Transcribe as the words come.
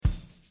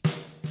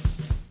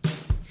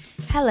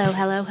Hello,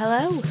 hello,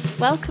 hello.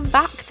 Welcome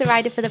back to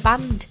Rider for the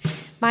Band.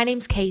 My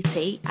name's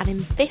Katie, and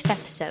in this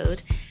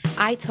episode,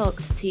 I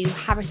talked to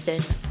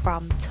Harrison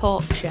from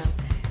Talk Show.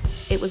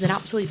 It was an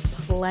absolute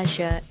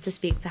pleasure to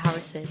speak to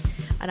Harrison,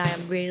 and I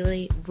am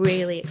really,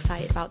 really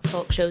excited about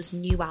Talk Show's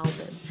new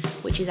album,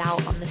 which is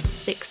out on the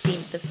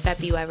 16th of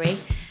February.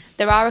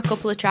 There are a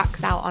couple of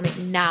tracks out on it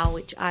now,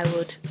 which I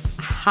would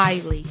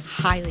highly,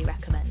 highly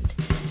recommend.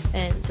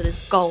 So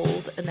there's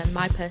Gold, and then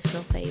my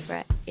personal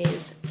favourite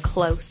is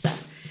Closer.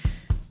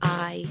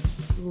 I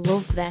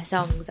love their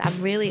songs.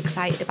 I'm really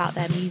excited about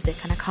their music,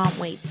 and I can't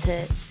wait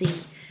to see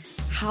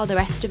how the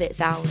rest of it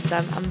sounds.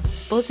 I'm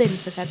buzzing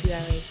for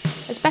February,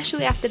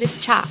 especially after this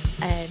chat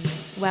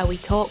where we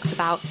talked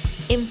about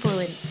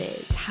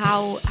influences,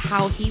 how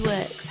he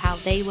works, how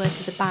they work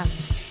as a band,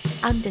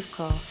 and of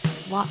course,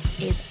 what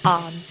is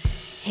on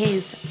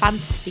his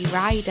fantasy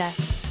rider.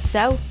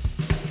 So,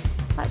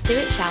 let's do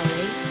it, shall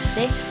we?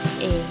 This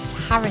is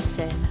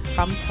Harrison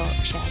from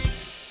Talk Show.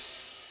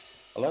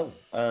 Hello.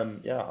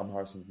 I'm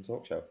Harrison from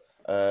Talk Show.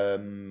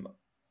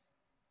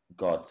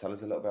 Tell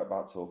us a little bit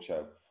about Talk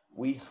Show.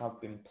 We have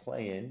been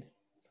playing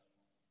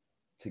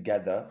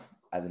together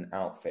as an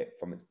outfit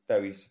from its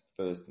very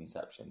first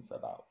inception for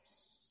about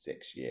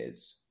 6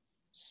 years,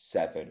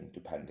 7,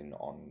 depending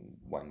on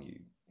when you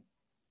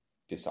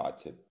decide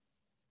to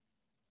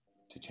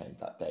change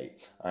that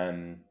date.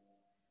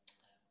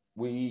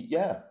 We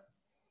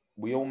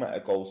all met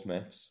at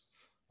Goldsmiths.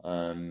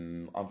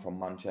 I'm from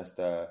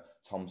Manchester,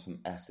 Tom's from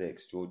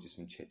Essex, George is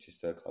from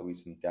Chichester,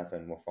 Chloe's from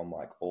Devon. We're from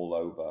all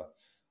over.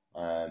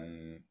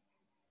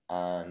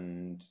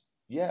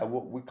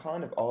 We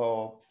kind of,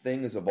 our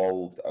thing has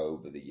evolved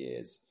over the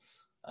years.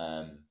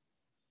 But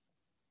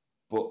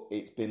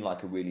it's been a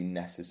really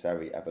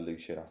necessary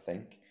evolution, I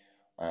think.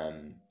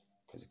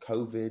 Because of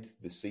COVID,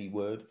 the C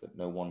word that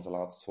no one's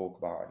allowed to talk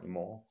about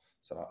anymore.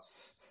 So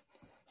that's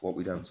what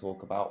we don't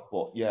talk about.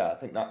 But yeah, I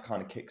think that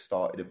kind of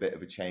kick-started a bit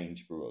of a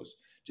change for us,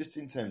 just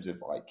in terms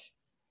of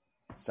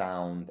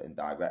sound and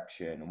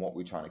direction and what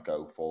we're trying to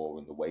go for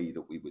and the way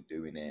that we were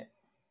doing it.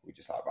 We're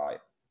just right,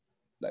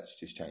 let's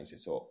just change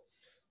this up.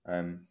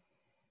 And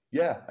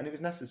it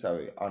was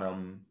necessary, and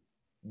I'm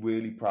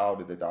really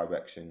proud of the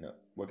direction that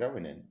we're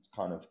going in. It's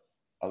kind of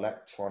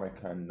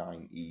electronica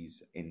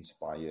 90s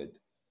inspired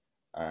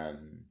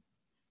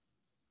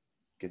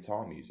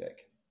guitar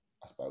music,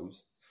 I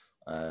suppose.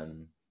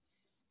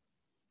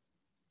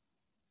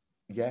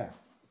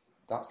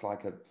 That's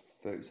like a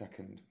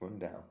 30-second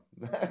rundown.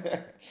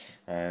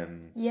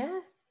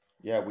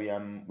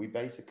 We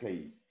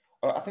basically,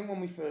 I think when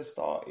we first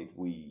started,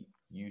 we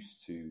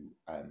used to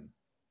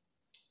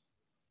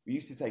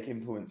take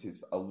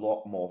influences a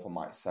lot more from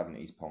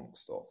 70s punk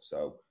stuff.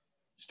 So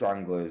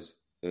Stranglers,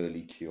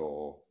 early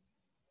Cure,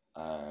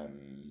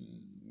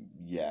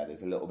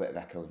 there's a little bit of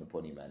Echo and the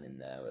Bunnymen in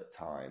there at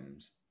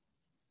times,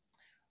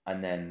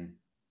 and then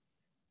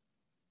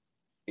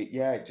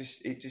it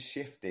just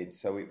shifted.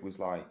 So it was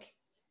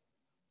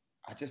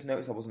I just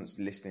noticed I wasn't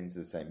listening to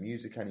the same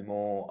music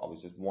anymore. I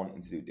was just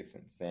wanting to do a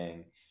different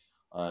thing.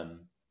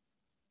 And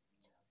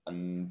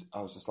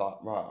I was just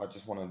right, I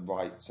just want to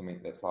write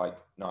something that's like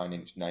Nine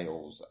Inch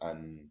Nails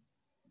and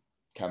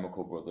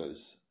Chemical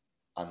Brothers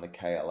and the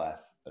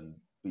KLF and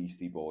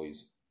Beastie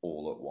Boys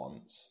all at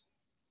once,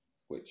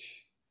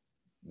 which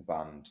the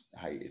band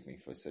hated me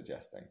for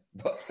suggesting.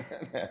 But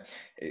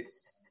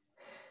it's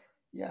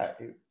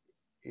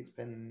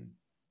been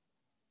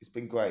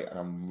great, and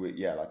I'm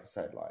like I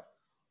said,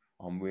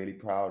 I'm really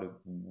proud of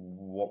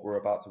what we're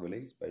about to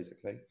release,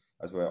 basically,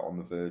 as we're on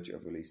the verge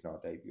of releasing our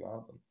debut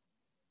album.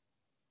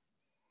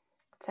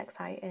 It's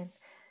exciting.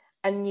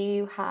 And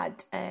you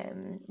had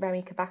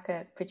Remy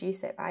Kabaka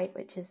produce it, right?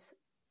 Which is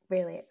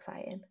really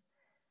exciting.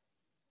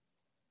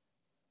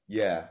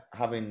 Yeah,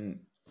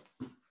 having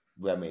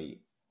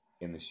Remy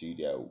in the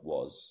studio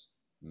was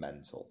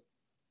mental.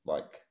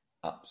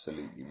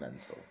 Absolutely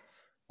mental.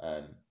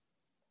 And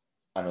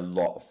a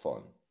lot of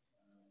fun.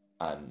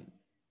 And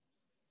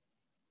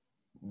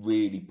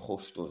really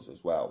pushed us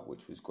as well,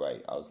 which was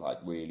great. I was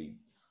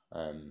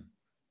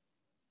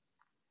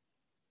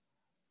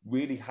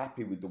really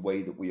happy with the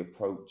way that we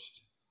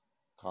approached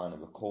kind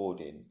of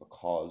recording,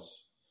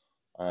 because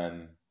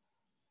I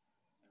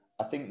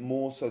think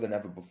more so than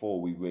ever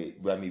before,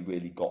 Remy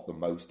really got the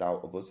most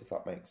out of us, if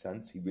that makes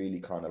sense. He really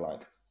kind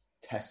of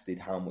tested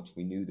how much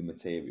we knew the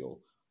material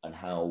and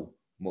how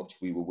much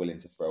we were willing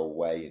to throw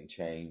away and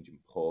change and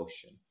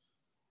push, and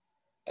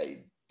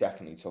it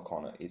definitely took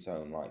on its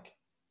own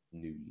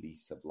new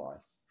lease of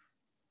life,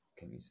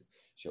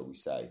 shall we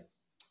say,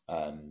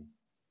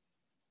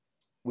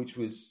 which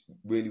was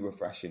really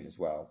refreshing as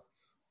well.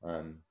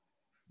 The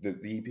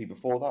EP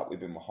before that, we've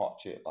been with Hot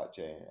Chip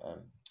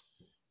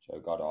Joe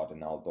Goddard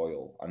and Al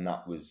Doyle, and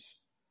that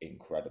was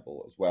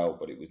incredible as well.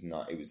 But it was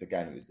not. It was a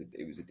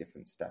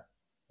different step.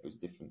 It was a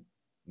different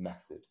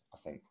method, I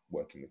think,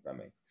 working with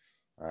Remy,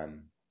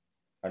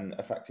 and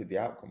affected the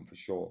outcome for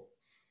sure.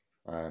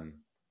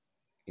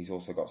 He's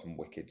also got some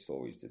wicked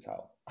stories to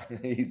tell.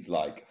 He's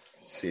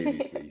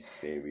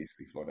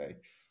seriously funny.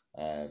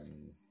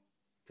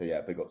 So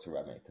yeah, big up to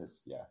Remy,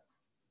 because yeah.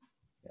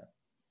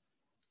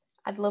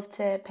 I'd love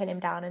to pin him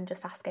down and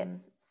just ask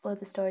him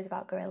loads of stories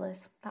about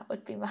gorillas. That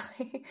would be my...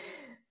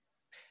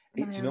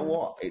 Do you know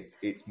what?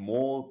 It's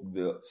more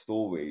the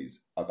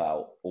stories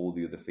about all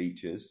the other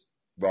features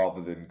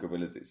rather than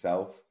gorillas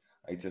itself.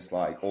 It's just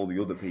like all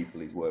the other people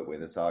he's worked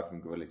with, aside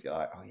from gorillas, you're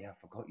like, oh yeah, I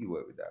forgot you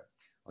worked with them.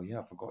 Oh yeah,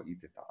 I forgot you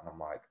did that. And I'm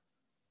like,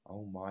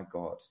 oh my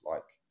God.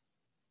 Like,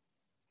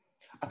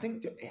 I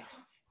think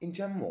in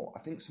general, I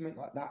think something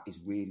like that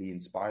is really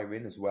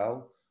inspiring as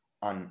well.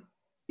 And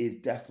is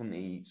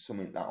definitely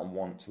something that I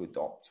want to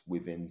adopt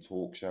within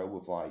Talk Show,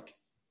 with like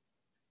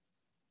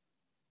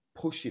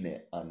pushing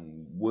it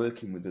and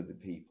working with other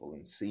people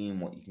and seeing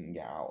what you can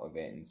get out of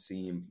it and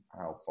seeing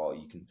how far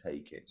you can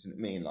take it. Do you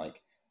know what I mean?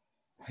 Like,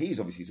 he's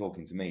obviously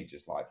talking to me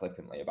just like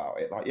flippantly about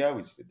it. Like, yeah,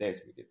 we just did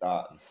this, we did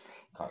that, and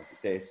kind of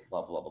did this,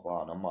 blah, blah, blah,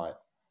 blah. And I'm like,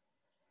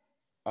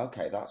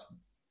 okay, that's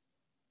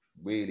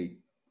really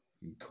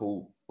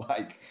cool.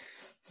 Like,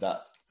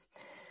 that's,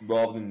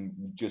 rather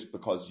than just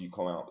because you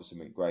come out with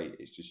something great,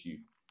 it's just you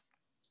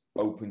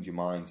opened your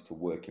minds to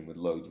working with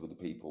loads of other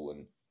people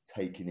and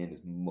taking in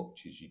as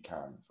much as you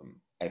can from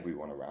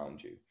everyone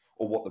around you.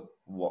 Or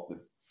what the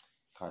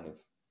kind of,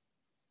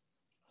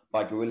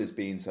 by gorillas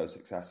being so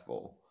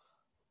successful,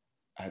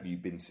 have you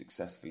been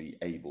successfully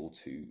able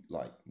to,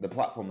 like, the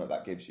platform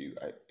that gives you,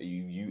 are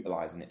you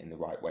utilising it in the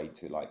right way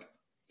to like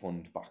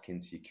fund back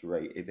into your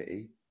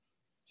creativity?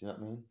 Do you know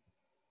what I mean?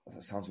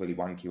 That sounds really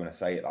wanky when I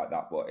say it like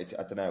that, but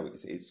I don't know.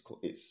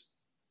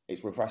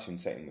 It's refreshing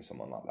sitting with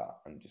someone like that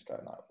and just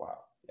going like, wow,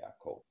 yeah,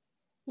 cool.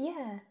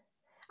 Yeah,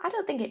 I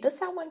don't think it does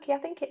sound wanky. I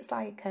think it's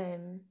like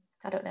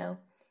I don't know,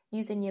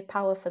 using your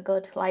power for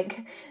good.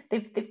 Like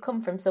they've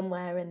come from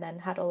somewhere and then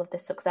had all of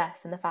this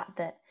success, and the fact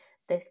that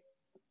they're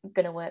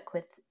going to work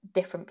with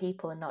different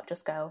people and not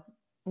just go,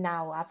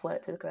 now I've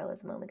worked with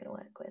gorillas, I'm only going to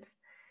work with,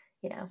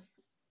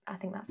 I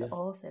think that's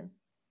awesome.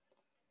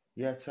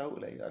 Yeah,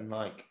 totally. And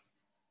like,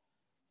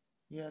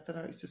 yeah, I don't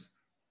know, it's just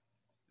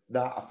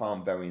that I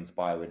found very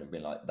inspiring and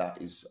being like,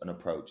 that is an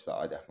approach that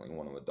I definitely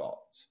want to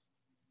adopt.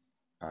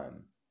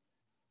 And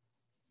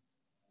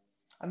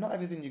not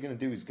everything you're going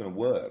to do is going to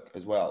work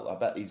as well. I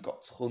bet he's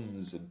got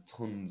tons and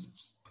tons of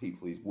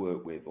people he's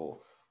worked with,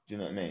 or do you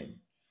know what I mean?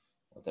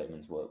 Or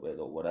Damon's worked with,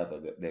 or whatever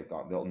that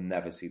they'll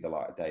never see the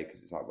light of day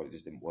because it's like, well, it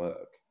just didn't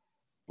work.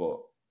 But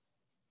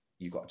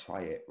you've got to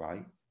try it,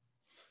 right?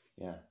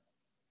 Yeah.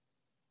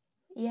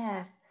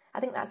 Yeah, I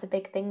think that's a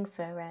big thing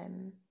for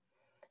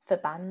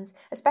bands,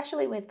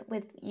 especially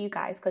with you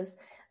guys, because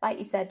like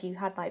you said, you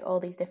had like all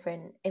these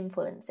different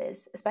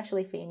influences,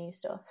 especially for your new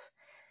stuff.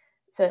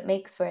 So it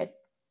makes for a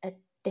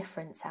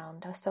different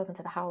sound. I was talking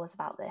to the Howlers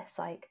about this.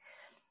 Like,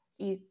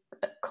 you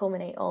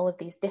culminate all of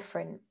these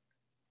different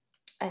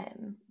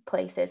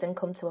places and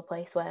come to a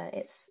place where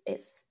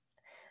it's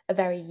a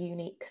very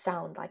unique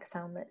sound, like a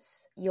sound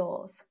that's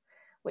yours,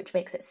 which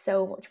makes it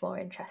so much more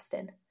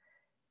interesting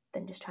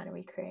than just trying to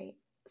recreate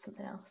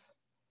something else.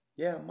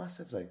 Yeah,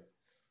 massively.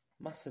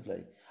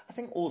 I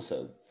think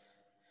also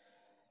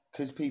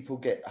because people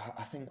get,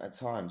 I think at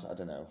times, I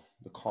don't know,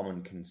 the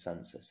common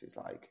consensus is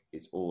like,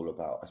 it's all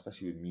about,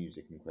 especially with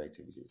music and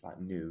creativity, it's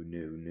like new,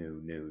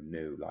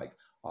 like,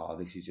 oh,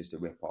 this is just a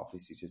rip-off,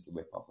 this is just a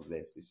rip-off of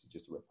this is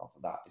just a rip-off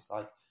of that. It's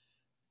like,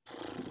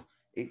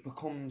 it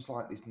becomes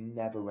like this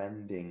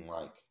never-ending,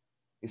 like,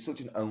 it's such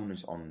an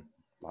onus on,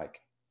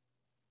 like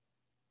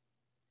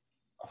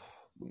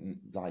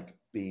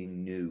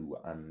being new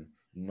and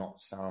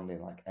not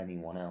sounding like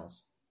anyone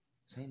else.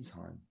 Same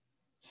time,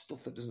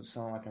 stuff that doesn't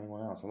sound like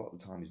anyone else a lot of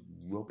the time is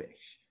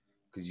rubbish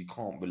because you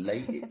can't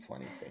relate it to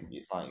anything.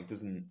 It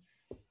doesn't.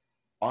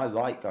 I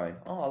like going,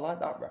 oh, I like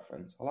that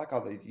reference. I like how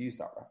they've used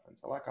that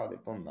reference. I like how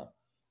they've done that.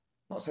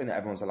 I'm not saying that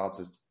everyone's allowed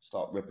to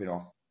start ripping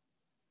off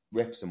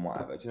riffs and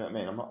whatever. Do you know what I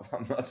mean?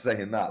 I'm not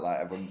saying that like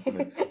everyone's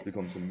going to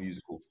become some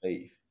musical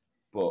thief,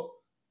 but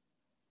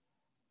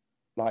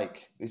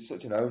like there's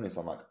such an onus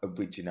on like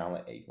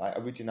originality. Like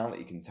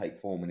originality can take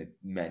form in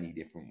many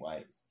different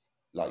ways.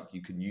 Like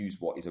you can use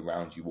what is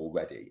around you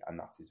already, and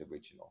that is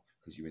original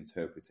because you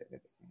interpret it in a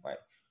different way,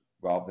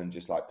 rather than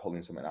just like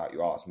pulling something out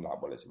your arse and like,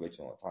 well, it's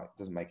original. It's like, it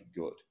doesn't make it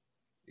good.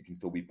 It can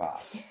still be bad.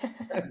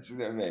 Yeah. Do you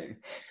know what I mean?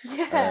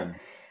 Yeah,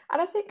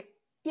 and I think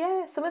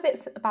some of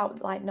it's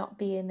about like not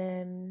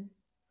being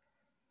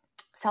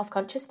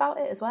self-conscious about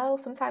it as well.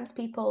 Sometimes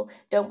people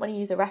don't want to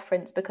use a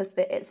reference because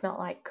it's not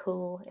like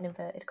cool in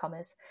inverted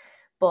commas,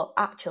 but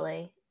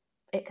actually,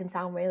 it can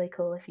sound really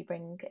cool if you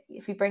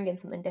bring in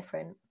something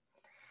different.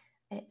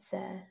 It's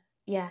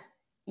you're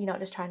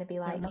not just trying to be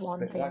like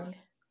one thing.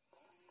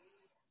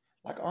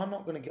 Like I'm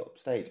not going to get up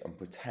stage and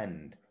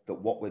pretend that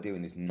what we're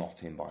doing is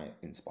not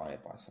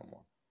inspired by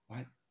someone.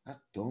 Like that's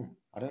dumb.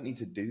 I don't need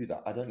to do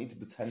that. I don't need to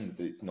pretend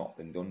that it's not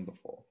been done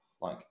before.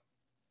 Like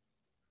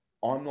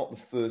I'm not the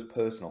first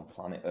person on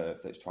planet Earth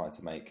that's trying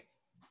to make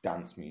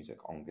dance music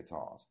on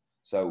guitars.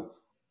 So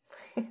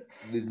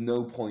there's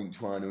no point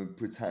trying to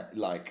pretend,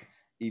 like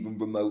even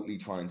remotely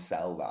try and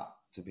sell that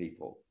to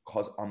people.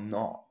 Because I'm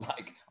not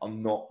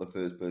the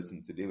first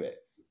person to do it.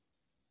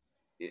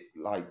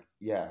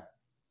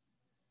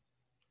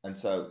 And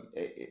so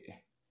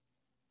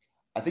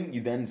I think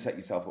you then set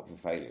yourself up for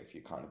failure if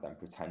you're kind of then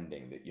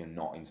pretending that you're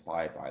not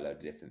inspired by a load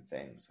of different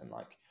things, and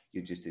like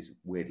you're just this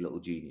weird little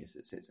genius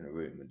that sits in a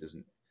room and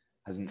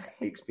hasn't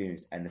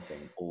experienced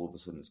anything. All of a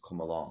sudden, it's come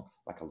along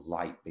like a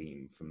light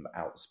beam from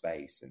outer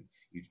space, and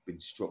you've been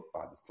struck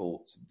by the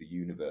thoughts of the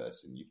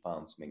universe, and you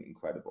found something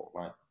incredible.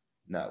 Like,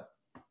 no,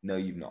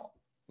 you've not.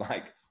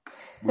 Like,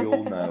 we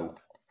all know.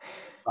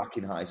 Back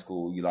in high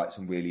school, you like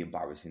some really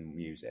embarrassing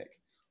music.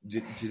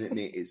 Do you know what I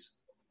mean? It's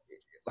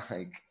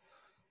like,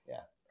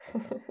 yeah.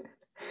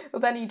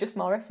 Well, then you're just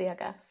Morrissey, I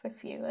guess,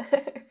 if you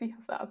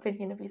have that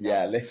opinion of yourself.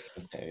 Yeah,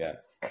 listen, yeah.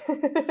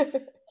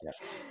 Yeah.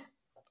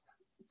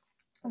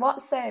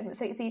 What's so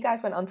you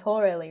guys went on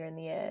tour earlier in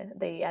the year,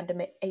 the end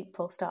of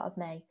April, start of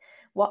May.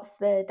 What's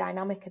the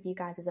dynamic of you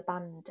guys as a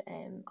band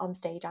on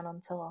stage and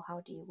on tour?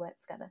 How do you work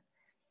together?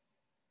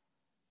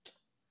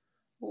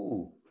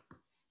 Ooh.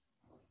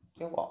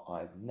 Do you know what?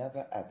 I've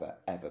never, ever,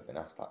 ever been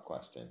asked that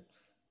question.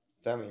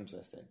 Very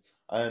interesting.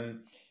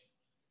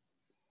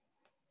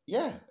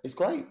 Yeah, it's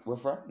great. We're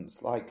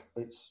friends. Like,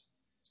 it's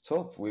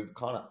tough. We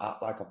kind of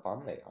act like a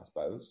family, I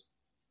suppose.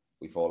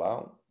 We fall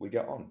out, we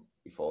get on.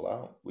 We fall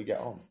out, we get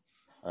on.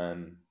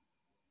 And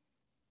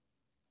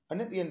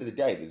at the end of the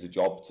day, there's a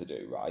job to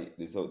do, right?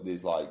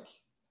 There's like,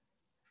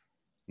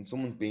 when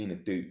someone's being a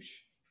douche,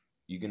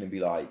 you're going to be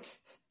like,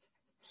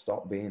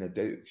 stop being a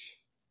douche.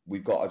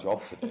 We've got a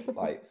job to do.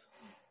 Like,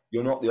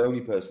 you're not the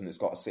only person that's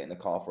got to sit in the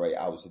car for 8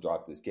 hours to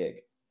drive to this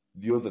gig.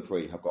 The other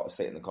 3 have got to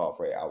sit in the car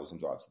for 8 hours and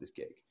drive to this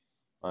gig.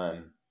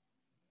 But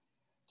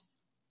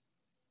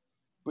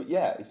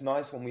yeah, it's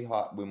nice when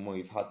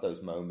we've had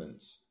those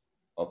moments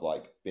of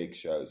like big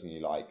shows and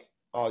you're like,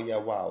 oh yeah,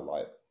 wow,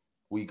 like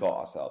we got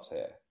ourselves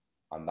here,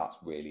 and that's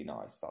really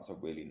nice. That's a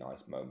really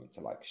nice moment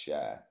to like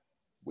share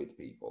with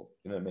people.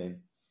 You know what I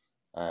mean?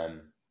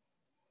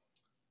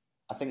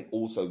 I think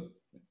also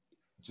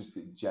just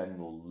the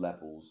general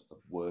levels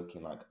of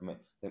working. Like, I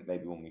think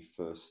maybe when we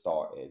first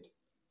started,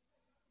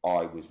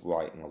 I was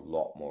writing a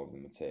lot more of the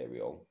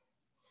material.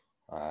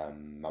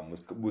 And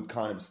would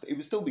kind of, it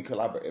would still be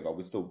collaborative. I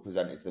would still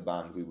present it to the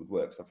band. We would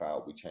work stuff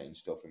out. We'd change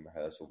stuff in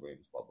rehearsal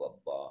rooms, blah, blah,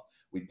 blah.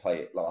 We'd play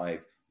it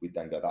live. We'd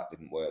then go, that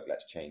didn't work.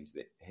 Let's change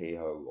it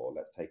here, or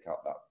let's take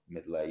out that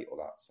middle 8 or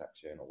that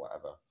section or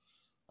whatever.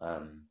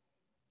 And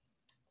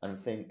I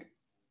think,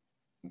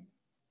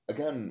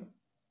 again,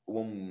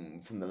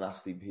 from the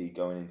last EP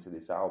going into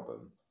this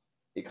album,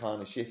 it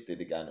kind of shifted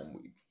again, and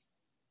we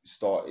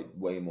started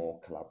way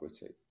more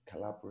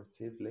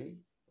collaboratively.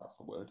 That's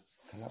the word,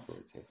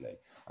 collaboratively.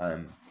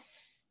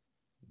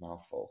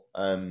 Mouthful.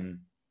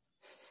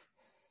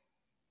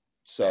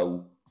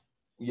 So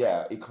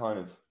yeah, it kind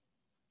of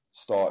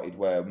started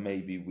where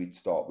maybe we'd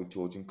start with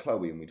George and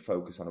Chloe, and we'd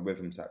focus on a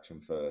rhythm section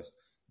first.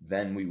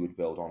 Then we would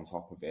build on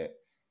top of it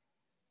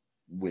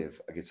with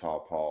a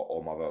guitar part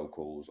or my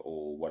vocals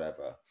or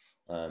whatever.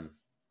 I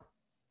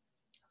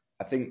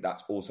think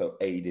that's also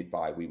aided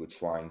by we were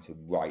trying to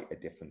write a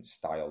different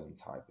style and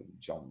type of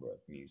genre of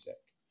music.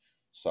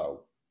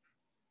 So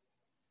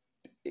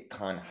it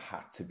kind of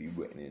had to be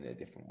written in a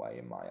different way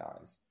in my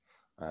eyes.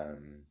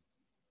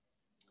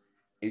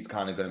 It's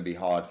kind of going to be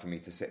hard for me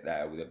to sit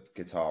there with a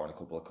guitar and a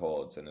couple of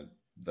chords and a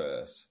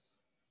verse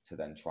to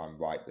then try and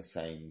write the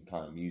same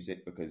kind of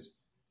music, because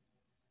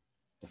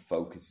the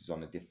focus is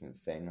on a different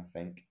thing, I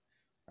think.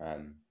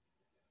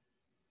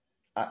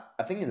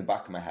 I think in the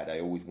back of my head, I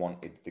always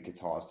wanted the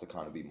guitars to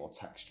kind of be more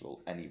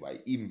textural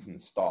anyway. Even from the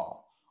start,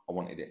 I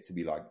wanted it to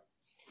be like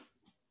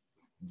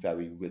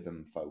very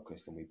rhythm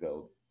focused, and we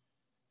build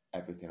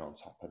everything on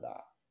top of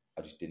that.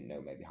 I just didn't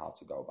know maybe how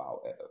to go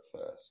about it at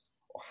first,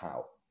 or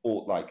how,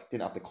 or like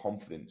didn't have the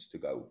confidence to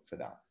go for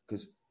that,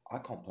 because I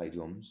can't play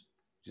drums.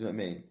 Do you know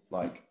what I mean?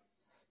 Like,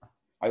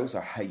 I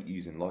also hate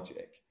using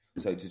Logic,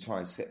 so to try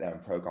and sit there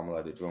and program a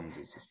load of drums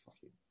is just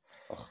fucking,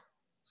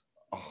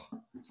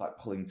 it's like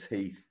pulling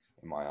teeth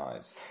in my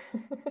eyes.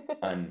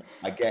 And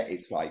I get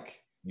it's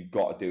like you've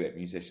got to do it.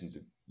 Musicians,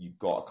 you've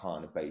got to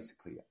kind of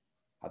basically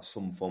have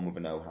some form of a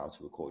know-how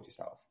to record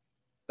yourself.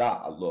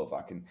 That I love.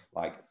 I can,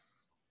 like,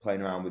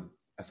 playing around with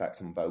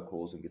effects and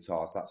vocals and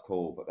guitars, that's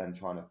cool, but then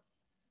trying to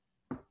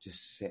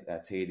just sit there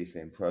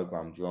tediously and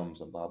program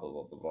drums and blah, blah,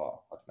 blah, blah, blah.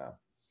 I don't know.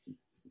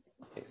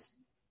 It's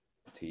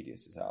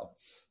tedious as hell.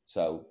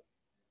 So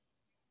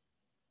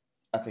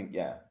I think,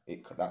 yeah,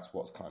 that's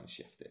what's kind of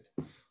shifted.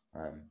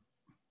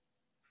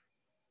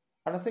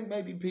 And I think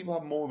maybe people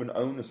have more of an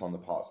onus on the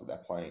parts that they're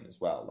playing as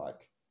well.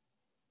 Like,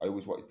 I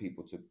always wanted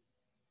people to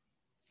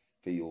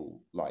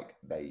feel like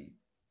they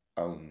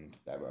owned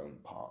their own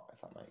part,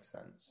 if that makes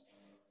sense.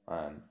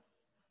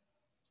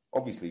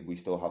 Obviously, we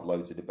still have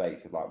loads of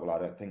debates of like, well, I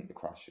don't think the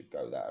crash should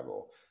go there,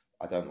 or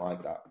I don't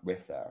like that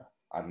riff there.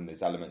 And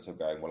there's elements of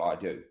going, well, I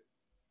do,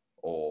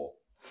 or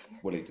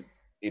well,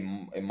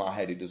 in my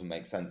head, it doesn't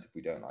make sense if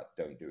we don't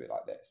do it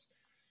like this.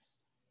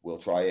 We'll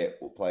try it,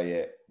 we'll play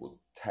it, we'll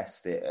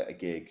test it at a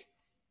gig.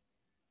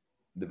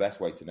 The best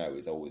way to know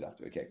is always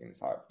after a gig, and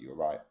it's like, you were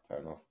right, fair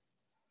enough.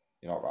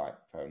 You're not right,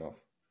 fair enough.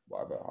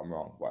 Whatever, I'm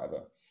wrong,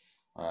 whatever.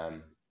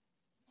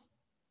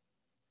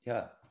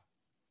 Yeah.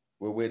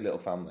 we're a weird little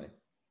family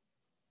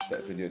that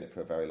have been doing it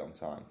for a very long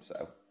time.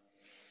 So,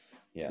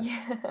 yeah.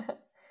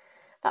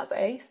 That's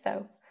ace,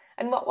 though.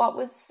 And what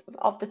was,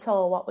 of the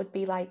tour, what would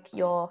be like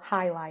your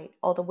highlight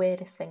or the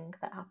weirdest thing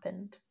that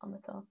happened on the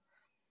tour?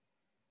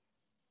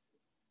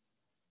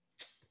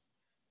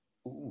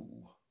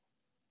 Ooh.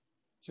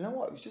 Do you know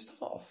what? It was just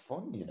a lot of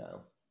fun, you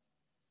know?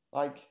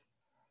 Like,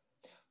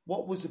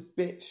 what was a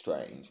bit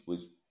strange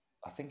was,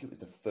 I think it was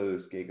the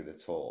first gig of the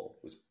tour,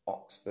 was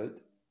Oxford,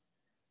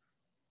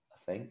 I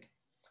think.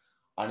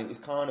 And it was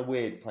kind of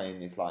weird playing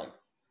this, like,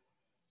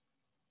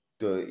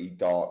 dirty,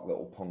 dark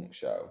little punk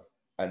show.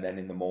 And then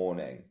in the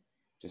morning,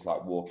 just,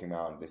 like, walking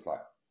around this,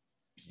 like,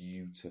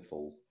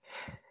 beautiful,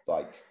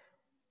 like,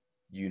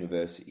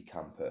 university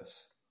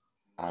campus.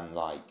 And,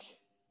 like,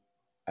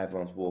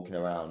 everyone's walking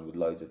around with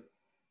loads of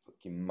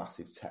fucking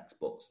massive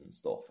textbooks and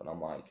stuff. And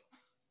I'm like,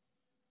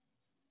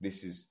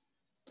 this is,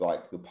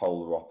 like, the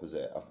polar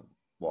opposite of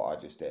what I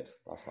just did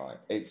last night.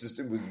 It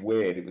was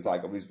weird. It was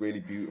like, it was really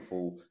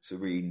beautiful,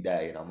 serene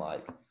day. And I'm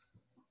like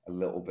a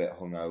little bit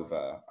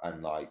hungover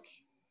and like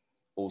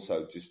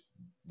also just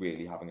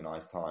really having a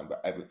nice time.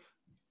 But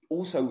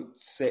also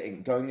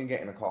going and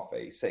getting a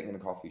coffee, sitting in a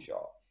coffee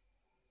shop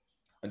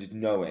and just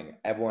knowing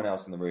everyone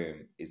else in the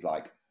room is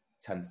like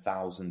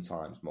 10,000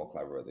 times more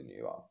cleverer than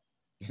you are.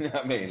 You know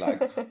what I mean?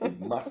 Like with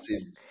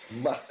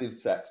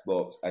massive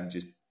textbooks and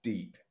just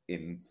deep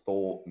in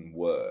thought and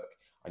work.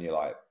 And you're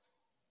like,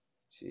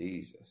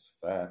 Jesus,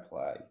 fair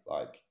play.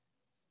 Like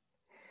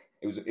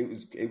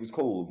it was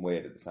cool and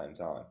weird at the same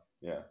time.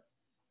 Yeah.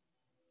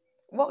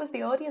 What was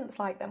the audience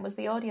like then? Was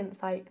the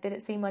audience like, did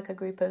it seem like a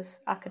group of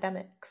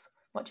academics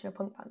watching a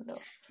punk band? Or?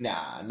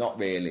 Nah, not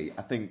really.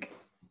 I think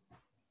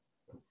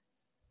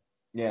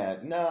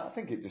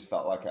it just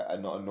felt like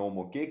not a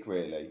normal gig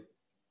really.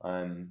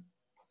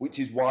 Which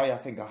is why I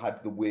think I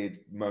had the weird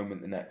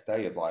moment the next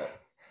day of like,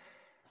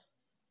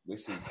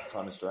 this is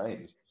kind of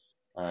strange.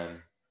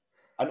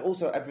 And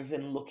also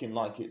everything looking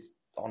like it's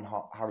on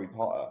Harry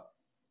Potter.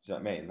 Do you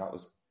know what I mean? That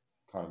was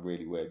kind of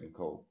really weird and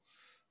cool.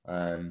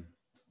 The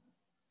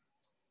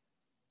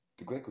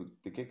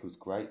gig was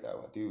great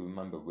though. I do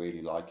remember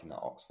really liking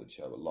that Oxford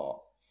show a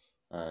lot.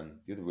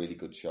 The other really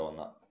good show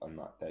on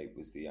that day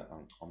was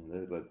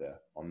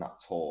on that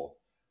tour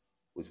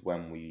was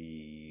when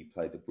we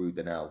played the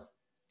Brudenell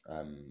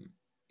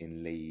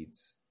in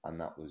Leeds,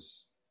 and that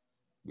was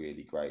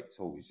really great. It's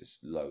always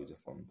just loads of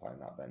fun playing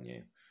that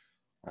venue.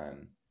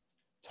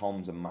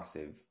 Tom's a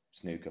massive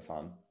snooker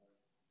fan,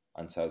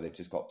 and so they've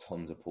just got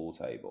tons of pool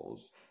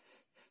tables.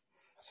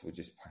 So we're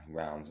just playing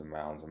rounds and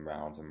rounds and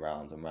rounds and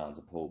rounds and rounds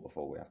of pool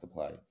before we have to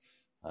play,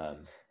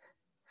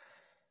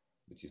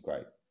 which is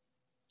great.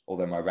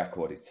 Although my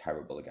record is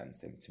terrible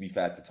against him. To be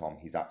fair to Tom,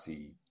 he's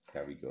actually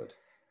very good.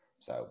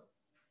 So,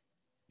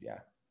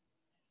 yeah.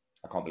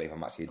 I can't believe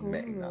I'm actually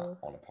admitting that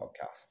on a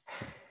podcast.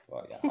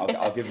 But yeah,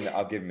 I'll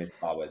give him his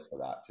flowers for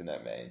that. Do you know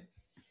what I mean?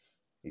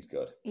 He's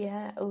good.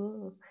 Yeah.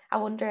 Ooh. I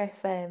wonder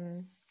if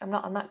I'm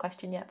not on that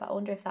question yet, but I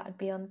wonder if that would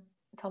be on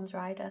Tom's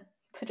rider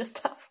to just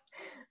have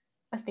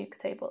a snooker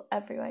table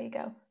everywhere you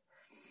go.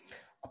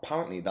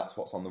 Apparently, that's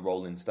what's on the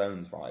Rolling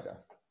Stones rider.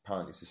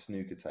 Apparently, it's a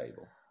snooker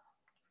table.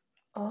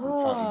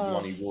 Oh.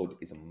 Apparently, Johnny Wood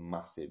is a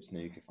massive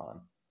snooker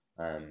fan.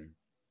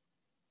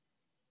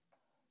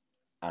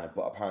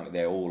 But apparently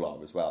they all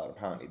are as well. And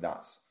apparently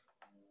that's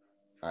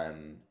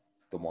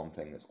the one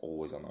thing that's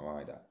always on the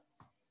rider.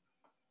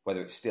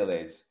 Whether it still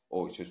is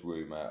or it's just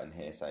rumour and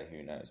hearsay,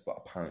 who knows? But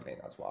apparently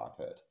that's what I've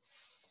heard.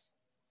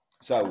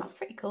 So that's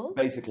pretty cool.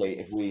 Basically,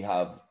 if we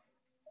have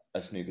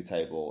a snooker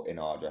table in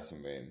our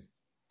dressing room,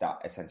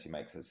 that essentially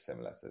makes us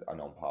similar to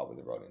and on par with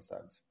the Rolling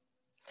Stones.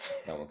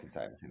 No one can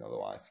say anything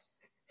otherwise.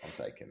 I'm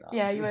taking that.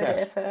 Yeah, you heard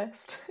it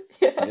first.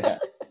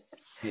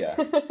 Yeah.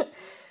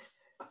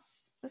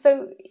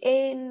 So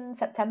in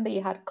September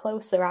you had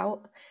Closer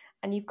out,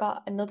 and you've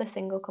got another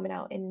single coming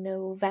out in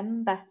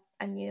November,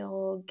 and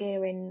you're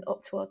gearing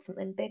up towards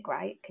something big,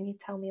 right? Can you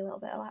tell me a little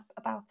bit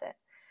about it?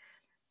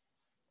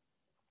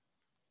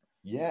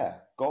 Yeah,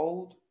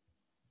 Gold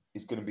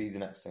is going to be the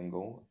next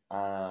single,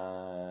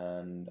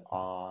 and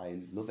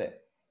I love it.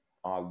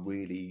 I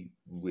really,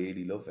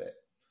 really love it.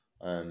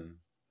 And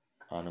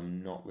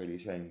I'm not really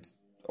ashamed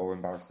or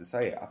embarrassed to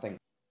say it. I think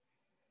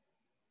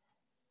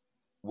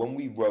when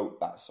we wrote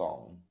that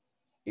song,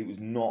 it was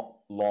not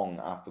long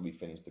after we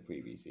finished the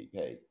previous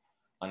EP.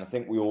 And I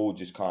think we all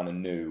just kind of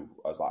knew,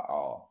 I was like,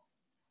 oh,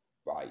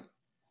 right,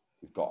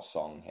 we've got a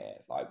song here.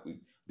 Like,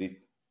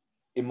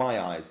 in my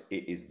eyes,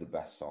 it is the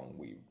best song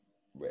we've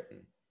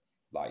written.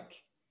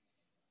 Like,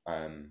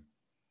 and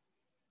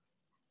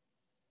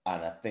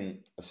I think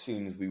as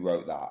soon as we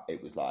wrote that,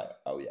 it was like,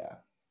 oh yeah,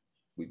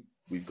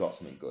 we've got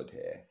something good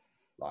here.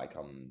 Like,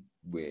 I'm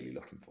really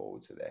looking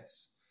forward to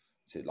this,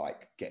 to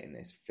like getting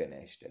this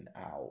finished and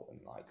out and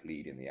like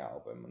leading the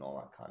album and all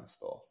that kind of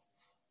stuff.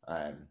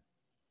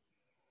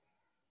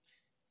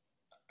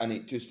 And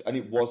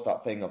it was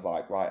that thing of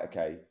like, right,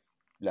 okay,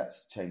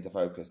 let's change the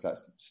focus.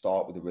 Let's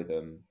start with the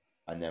rhythm.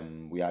 And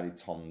then we added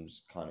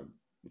Tom's got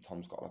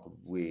like a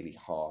really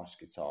harsh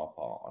guitar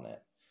part on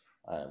it.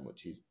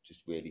 which is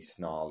just really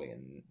snarly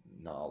and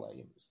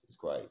gnarly. It's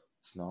great.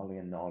 Snarly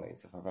and gnarly,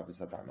 as if I've ever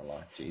said that in my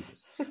life.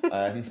 Jesus.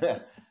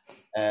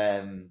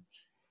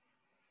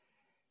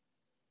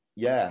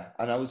 Yeah,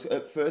 and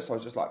at first I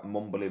was just like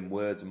mumbling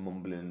words and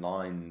mumbling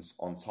lines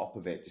on top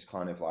of it, just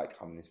kind of like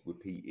having this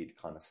repeated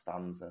kind of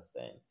stanza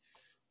thing.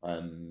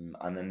 And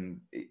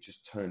then it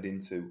just turned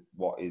into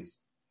what is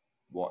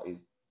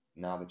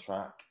now the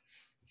track,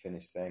 the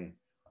finished thing.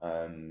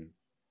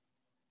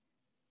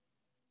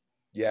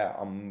 Yeah,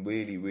 I'm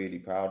really, really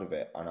proud of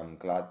it, and I'm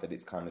glad that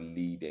it's kind of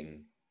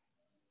leading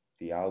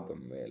the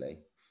album, really.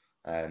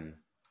 I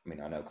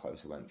mean, I know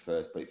Closer went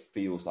first, but it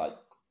feels like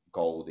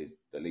Gold is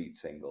the lead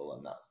single,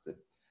 and that's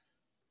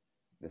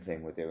the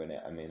thing we're doing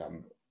it. I mean,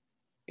 I'm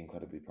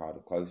incredibly proud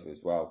of Closer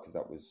as well, because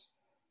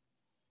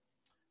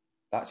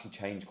that actually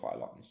changed quite a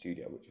lot in the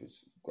studio, which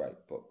was great.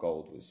 But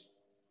Gold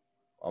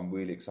I'm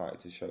really excited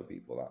to show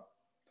people that,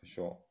 for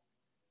sure.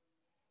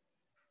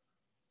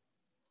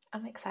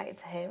 I'm excited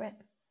to hear it.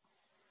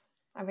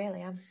 I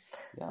really am.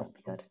 Yeah, that'll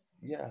be good.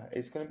 Yeah,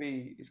 it's gonna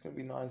be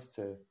nice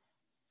to.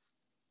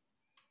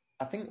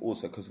 I think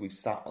also because we've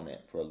sat on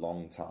it for a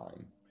long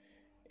time,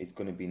 it's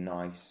going to be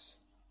nice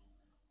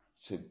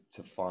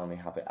to finally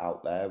have it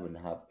out there and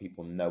have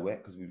people know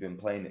it, because we've been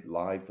playing it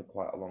live for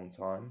quite a long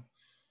time.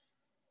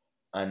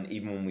 And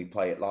even when we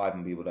play it live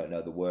and people don't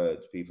know the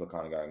words, people are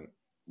kind of going,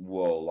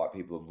 whoa, like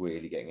people are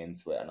really getting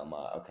into it. And I'm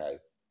like, okay,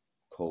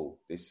 cool.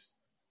 This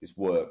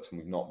works, and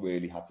we've not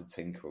really had to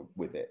tinker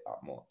with it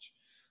that much.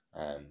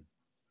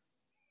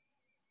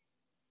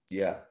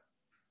 Yeah,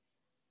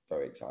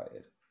 very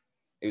excited.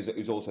 It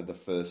was also the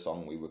first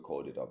song we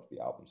recorded of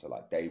the album. So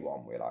like day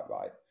one, we're like,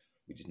 right,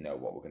 we just know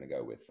what we're going to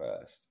go with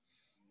first.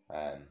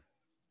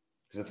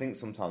 Because I think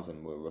sometimes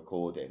when we're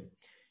recording,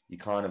 you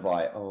kind of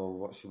like, oh,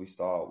 what should we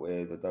start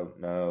with? I don't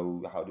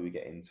know. How do we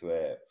get into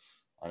it?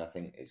 And I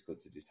think it's good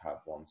to just have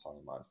one song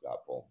in mind to be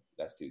like, well,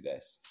 let's do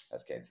this.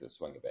 Let's get into the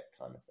swing of it,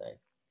 kind of thing.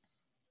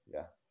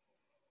 Yeah.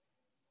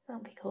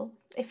 That'd be cool.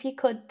 If you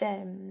could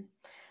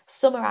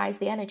summarise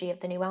the energy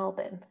of the new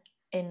album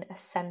in a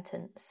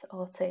sentence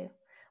or two,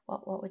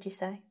 what would you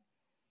say?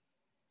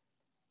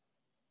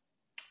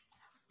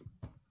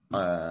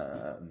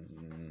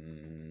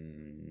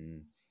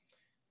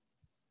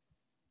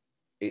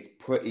 It's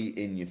pretty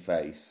in your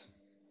face,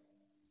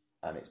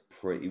 and it's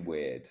pretty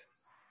weird.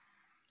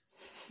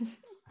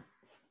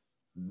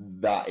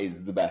 That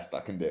is the best I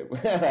can do.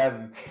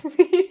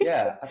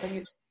 Yeah, I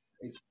think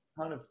it's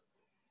kind of,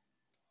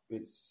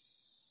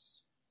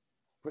 it's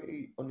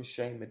pretty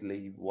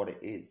unashamedly what it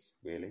is,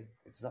 really.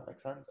 Does that make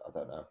sense? I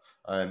don't know.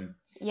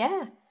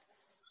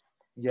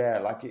 Yeah,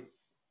 like it.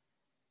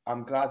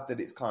 I'm glad that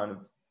it's kind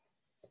of,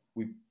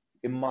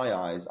 in my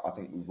eyes, I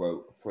think we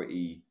wrote a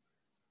pretty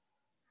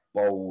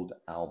bold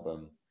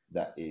album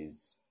that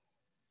is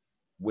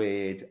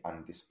weird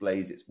and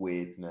displays its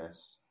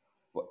weirdness,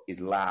 but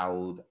is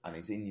loud and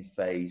is in your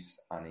face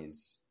and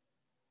is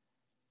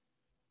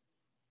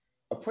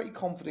a pretty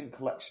confident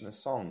collection of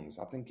songs.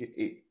 I think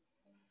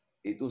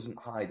it doesn't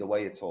hide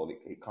away at all.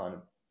 It kind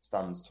of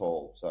stands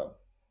tall. So,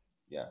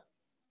 yeah.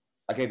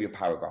 I gave you a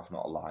paragraph,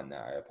 not a line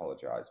there. I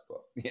apologise,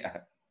 but yeah.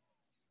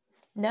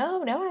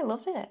 No, I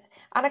love it.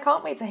 And I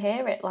can't wait to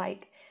hear it.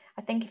 Like,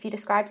 I think if you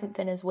describe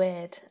something as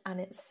weird and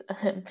it's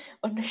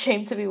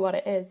unashamed to be what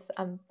it is,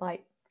 I'm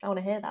like, I want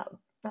to hear that.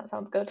 That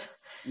sounds good.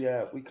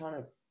 Yeah, we kind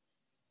of...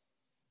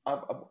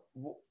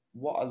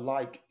 what I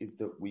like is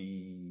that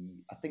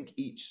I think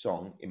each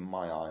song, in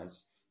my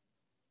eyes,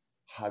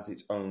 has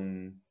its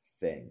own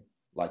thing.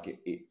 Like,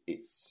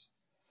 it's...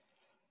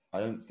 I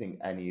don't think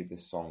any of the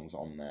songs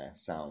on there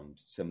sound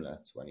similar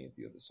to any of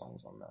the other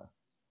songs on there.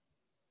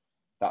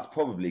 That's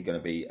probably going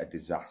to be a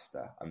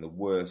disaster and the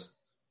worst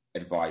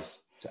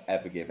advice to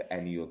ever give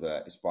any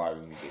other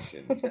aspiring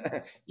musicians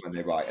when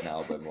they write an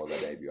album or their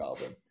debut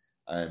album.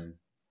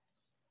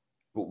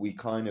 But we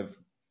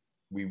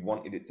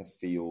wanted it to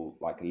feel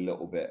like a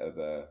little bit of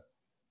a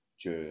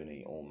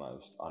journey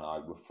almost. And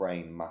I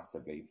refrain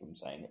massively from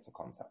saying it's a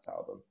concept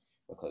album,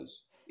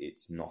 because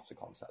it's not a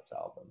concept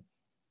album.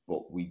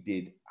 But we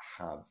did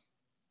have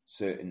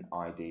certain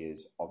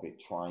ideas of it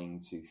trying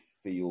to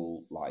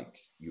feel like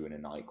you're in a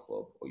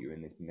nightclub or you're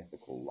in this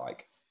mythical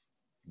like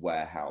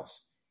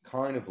warehouse,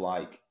 kind of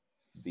like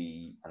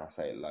and I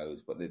say it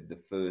loads, but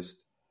the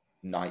first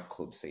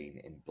nightclub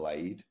scene in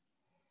Blade,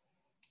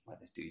 where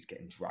this dude's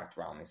getting dragged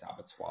around this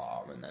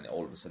abattoir, and then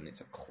all of a sudden it's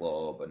a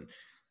club, and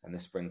the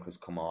sprinklers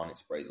come on, it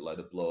sprays a load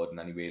of blood, and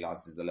then he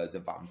realises there's loads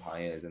of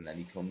vampires, and then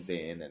he comes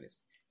in, and it's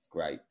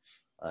great.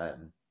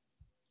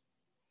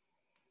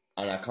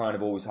 And I kind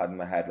of always had in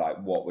my head, like,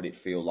 what would it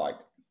feel like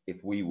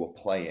if we were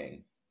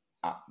playing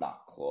at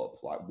that club?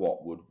 Like,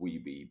 what would we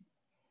be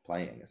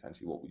playing,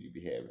 essentially? What would you be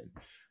hearing?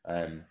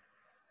 And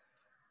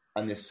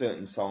there's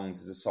certain songs.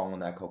 There's a song on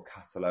there called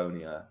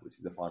Catalonia, which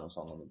is the final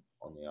song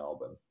on the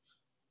album.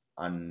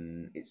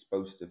 And it's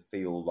supposed to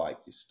feel like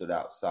you stood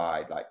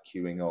outside, like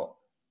queuing up,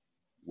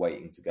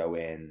 waiting to go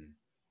in,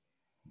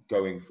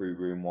 going through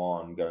room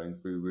 1, going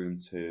through room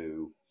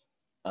 2.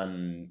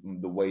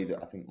 And the way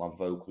that I think my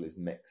vocal is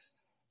mixed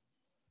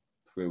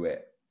through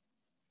it,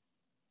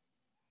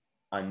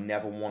 I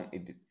never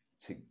wanted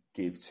to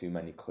give too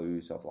many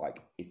clues of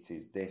like, it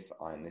is this,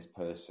 I'm this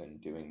person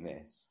doing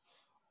this.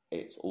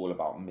 It's all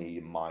about me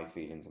and my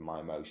feelings and my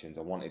emotions.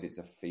 I wanted it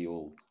to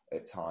feel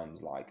at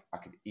times like I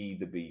could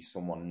either be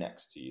someone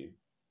next to you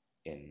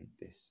in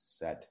this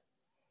said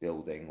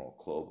building or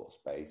club or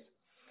space,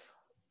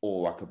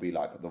 or I could be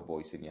like the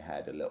voice in your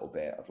head a little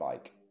bit of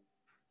like,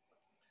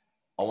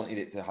 I wanted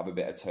it to have a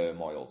bit of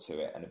turmoil to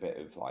it and a bit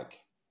of like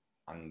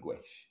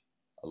anguish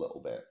a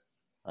little bit.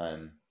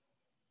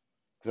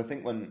 Because I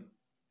think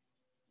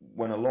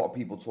when a lot of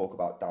people talk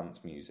about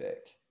dance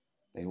music,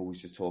 they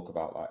always just talk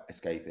about like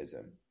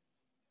escapism,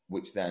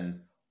 which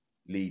then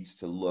leads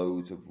to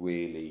loads of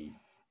really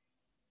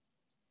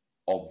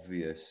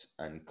obvious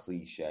and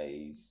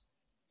cliched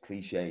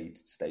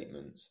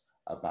statements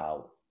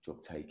about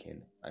drug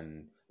taking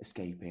and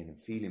escaping and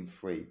feeling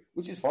free,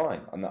 which is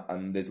fine.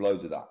 And there's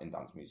loads of that in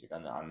dance music,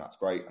 and that's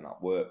great, and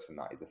that works, and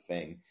that is a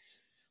thing.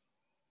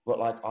 But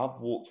like, I've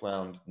walked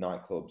around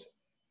nightclubs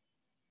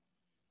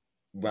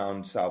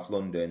around South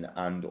London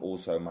and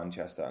also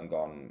Manchester and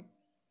gone,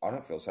 I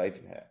don't feel safe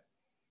in here.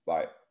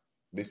 Like,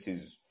 this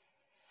is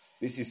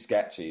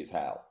sketchy as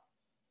hell,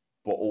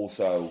 but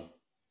also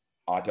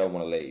I don't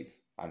want to leave,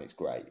 and it's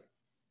great.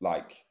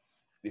 Like,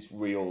 this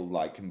real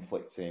like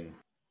conflicting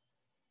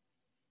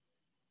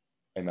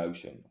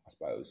emotion, I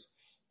suppose.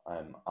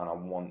 And I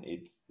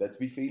wanted there to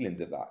be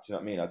feelings of that. Do you know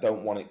what I mean?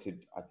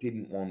 I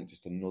didn't want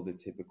just another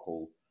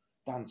typical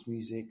dance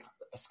music,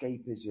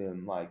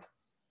 escapism, like,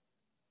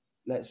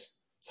 let's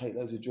take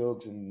loads of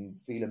drugs and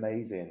feel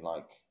amazing.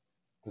 Like,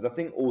 because I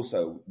think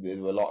also there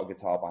were a lot of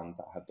guitar bands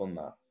that have done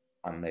that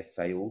and they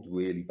failed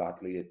really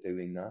badly at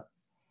doing that.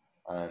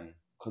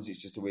 Because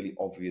it's just a really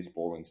obvious,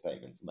 boring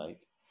statement to make.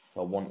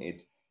 So I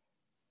wanted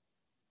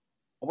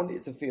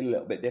it to feel a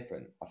little bit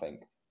different, I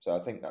think. So I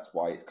think that's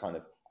why it's kind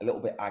of a little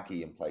bit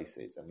aggy in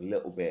places and a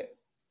little bit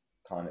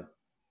kind of,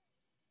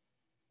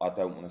 I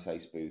don't want to say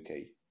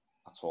spooky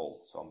at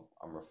all. So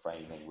I'm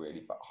refraining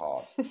really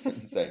hard from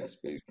saying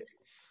spooky,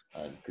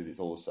 because it's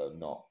also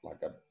not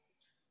like a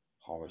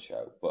horror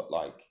show. But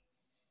like,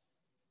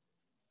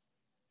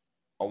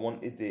 I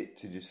wanted it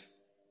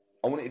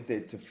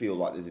to feel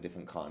like there's a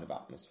different kind of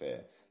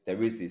atmosphere.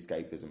 There is the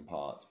escapism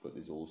part, but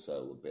there's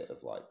also a bit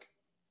of like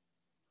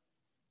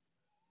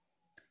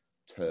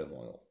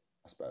turmoil,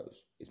 I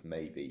suppose, is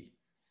maybe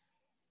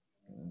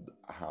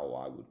how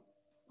I would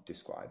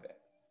describe it.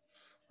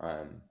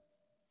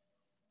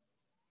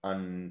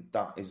 And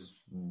that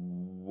is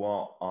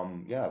what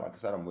like I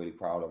said, I'm really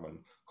proud of and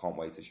can't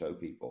wait to show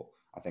people.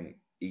 I think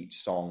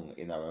each song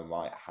in their own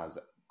right has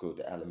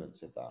good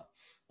elements of that.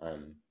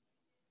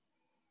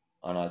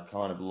 And I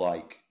kind of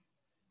like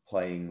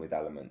playing with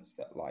elements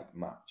that like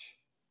match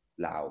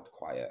loud,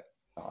 quiet,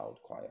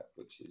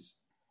 which is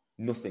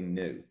nothing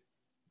new,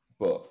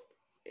 but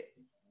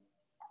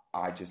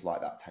I just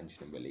like that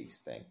tension and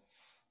release thing.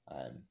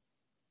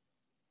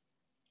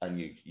 And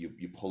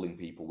you're pulling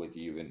people with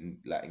you and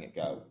letting it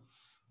go.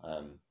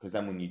 Because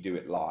then when you do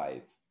it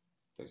live,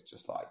 there's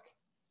just like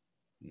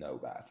no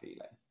better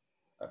feeling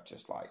of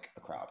just like a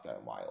crowd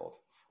going wild.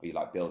 Or you're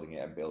like building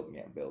it and building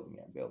it and building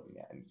it and building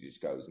it, and it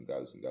just goes and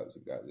goes and goes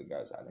and goes and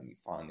goes, and then you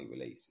finally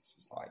release. It's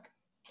just like,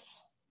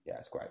 yeah,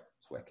 it's great.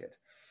 It's wicked.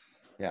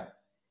 Yeah.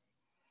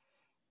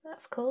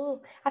 That's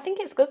cool. I think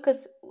it's good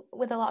because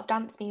with a lot of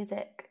dance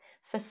music,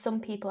 for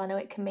some people, I know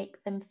it can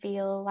make them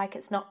feel like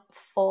it's not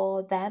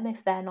for them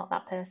if they're not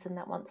that person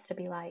that wants to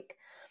be like,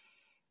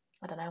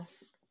 I don't know,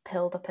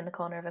 pilled up in the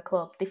corner of a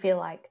club. They feel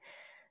like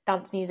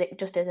dance music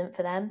just isn't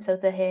for them. So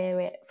to hear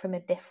it from a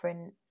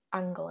different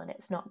angle, and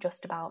it's not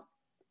just about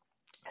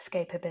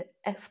escapism.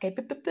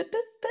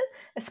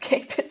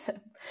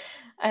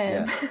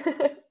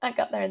 I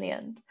got there in the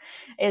end.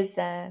 Is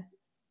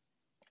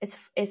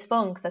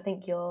fun because I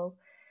think you'll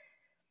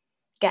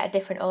get a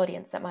different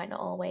audience that might not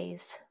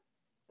always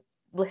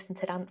listen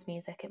to dance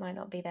music. It might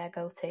not be their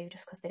go-to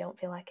just because they don't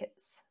feel like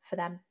it's for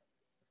them.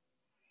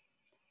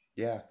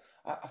 Yeah,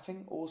 I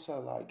think also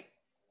like,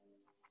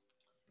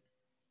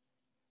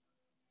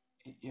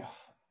 yeah,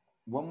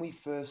 when we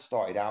first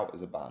started out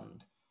as a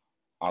band,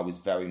 I was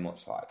very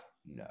much like,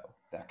 no,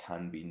 there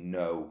can be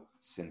no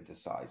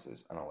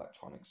synthesizers and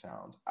electronic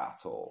sounds at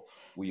all.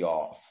 We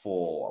are a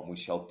four and we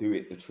shall do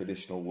it the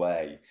traditional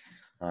way.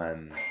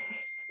 And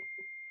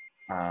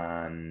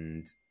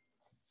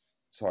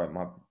sorry,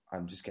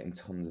 I'm just getting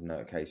tons of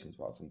notifications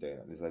whilst I'm doing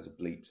that. There's loads of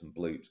bleeps and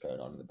bloops going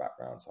on in the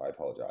background, so I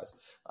apologise.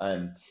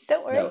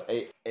 Don't worry. No,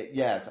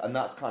 yes, and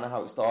that's kind of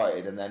how it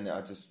started. And then I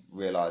just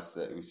realised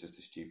that it was just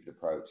a stupid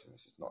approach and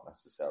it's just not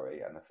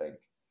necessary. And I think,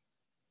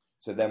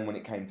 so then when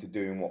it came to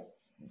doing what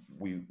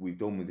we've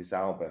done with this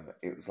album,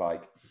 it was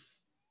like,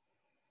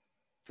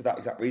 for that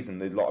exact reason,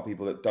 there's a lot of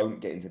people that don't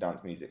get into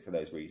dance music for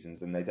those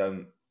reasons, and they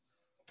don't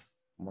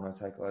want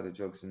to take a load of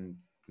drugs and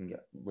can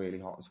get really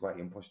hot and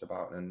sweaty and pushed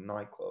about in a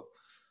nightclub.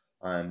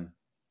 And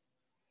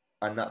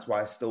that's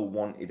why I still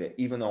wanted it,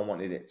 even though I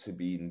wanted it to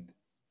be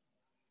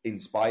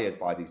inspired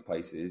by these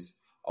places,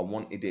 I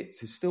wanted it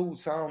to still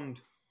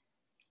sound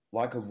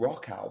like a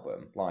rock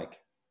album. Like,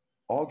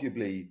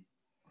 arguably,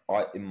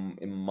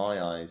 in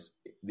my eyes,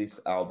 this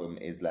album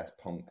is less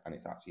punk and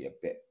it's actually a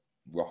bit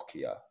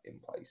rockier in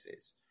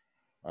places.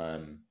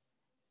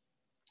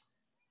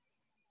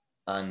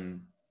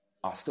 And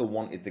I still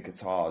wanted the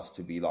guitars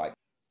to be like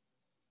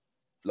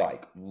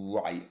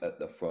right at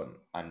the front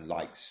and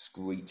like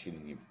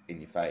screeching in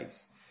your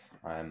face.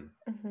 And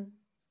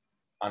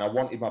I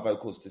wanted my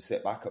vocals to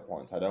sit back at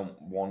points. I don't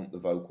want the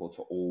vocal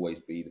to always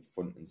be the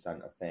front and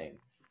center thing.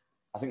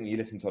 I think when you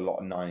listen to a lot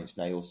of Nine Inch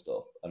Nails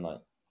stuff, and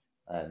like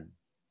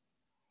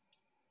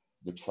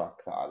the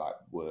track that I like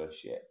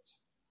worshipped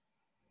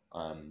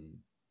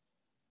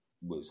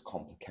was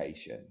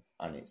Complication,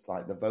 and it's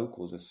like the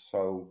vocals are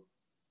so,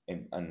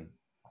 and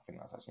I think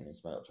that's actually an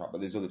instrumental track, but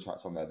there's other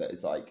tracks on there that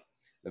is like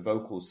the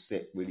vocals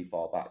sit really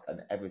far back,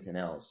 and everything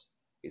else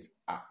is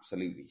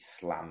absolutely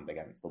slammed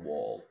against the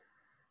wall.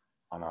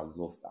 And I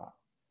love that.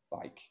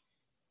 Like,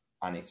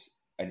 and it's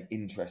an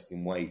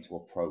interesting way to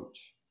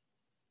approach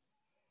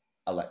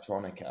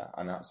electronica.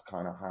 And that's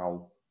kind of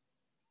how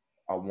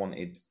I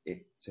wanted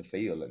it to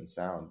feel and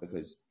sound.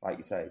 Because, like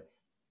you say,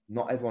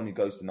 not everyone who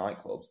goes to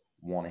nightclubs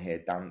want to hear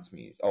dance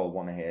music or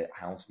want to hear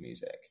house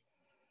music.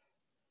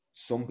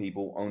 Some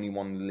people only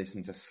want to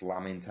listen to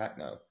slamming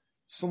techno.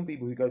 Some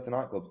people who go to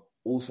nightclubs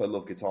also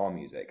love guitar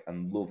music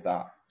and love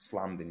that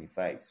slammed in your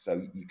face.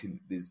 So you can,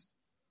 there's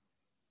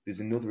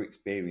another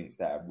experience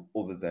there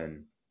other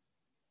than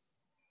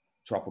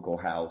tropical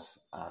house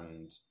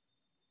and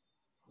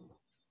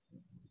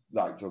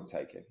like drug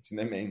taking. Do you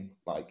know what I mean?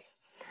 Like,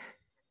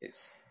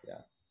 it's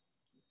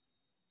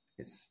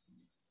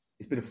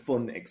been a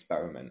fun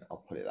experiment. I'll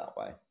put it that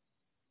way.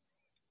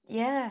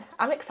 Yeah,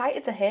 I'm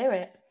excited to hear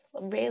it.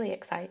 I'm really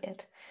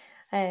excited.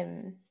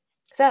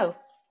 So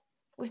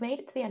we've made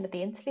it to the end of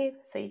the interview.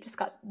 So you've just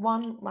got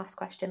one last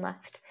question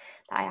left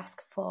that I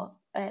ask for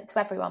to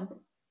everyone.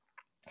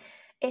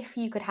 If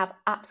you could have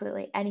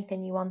absolutely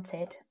anything you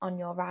wanted on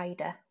your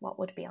rider, what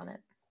would be on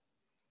it?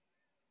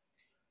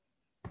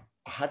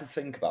 I had to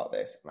think about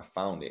this and I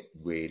found it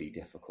really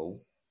difficult.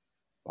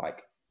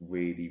 Like,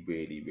 really,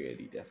 really,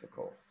 really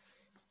difficult.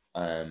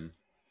 And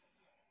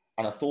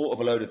I thought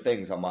of a load of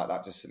things. I'm like,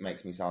 that just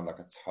makes me sound like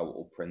a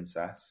total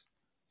princess.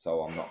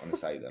 So I'm not going to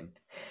say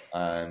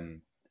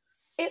them.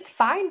 It's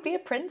fine. Be a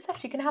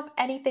princess. You can have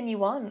anything you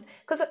want.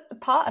 Because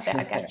part of it,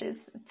 I guess,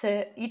 is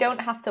you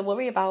don't have to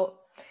worry about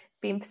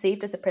being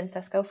perceived as a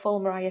princess. Go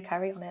full Mariah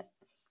Carey on it.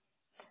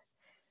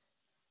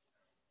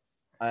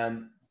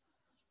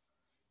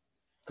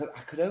 Because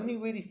I could only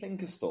really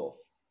think of stuff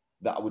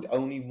that I would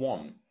only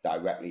want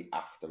directly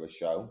after a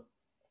show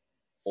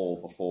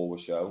or before a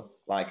show.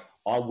 Like,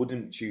 I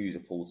wouldn't choose a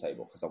pool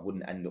table because I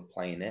wouldn't end up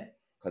playing it.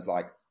 Because,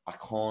 like, I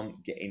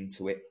can't get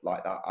into it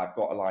like that. I've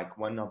got to, like,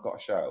 when I've got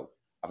a show,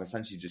 I've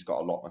essentially just got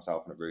to lock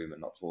myself in a room and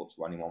not talk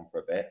to anyone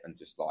for a bit and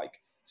just, like,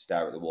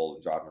 stare at the wall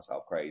and drive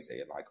myself crazy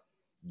and, like,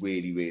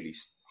 really, really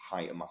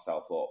heighten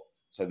myself up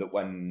so that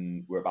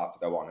when we're about to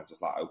go on, I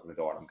just like open the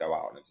door and go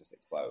out and it just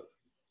explodes.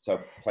 So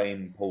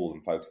playing pool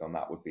and focusing on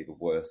that would be the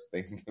worst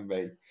thing for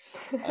me.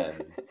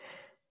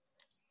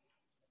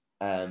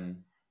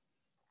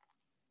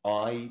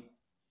 I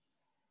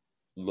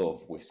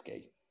love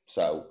whiskey,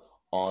 so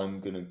I'm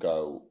gonna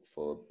go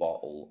for a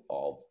bottle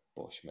of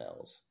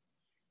Bushmills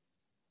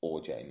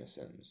or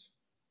Jameson's,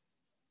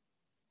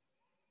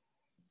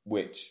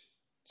 which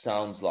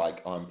sounds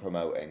like I'm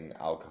promoting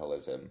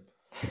alcoholism,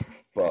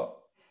 but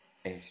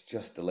it's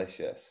just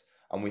delicious.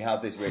 And we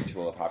have this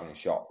ritual of having a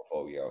shot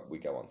before we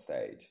go on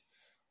stage.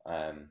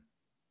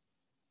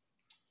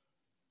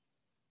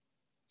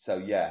 So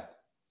yeah,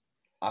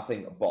 I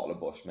think a bottle of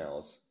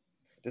Bushmills.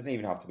 Doesn't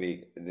even have to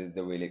be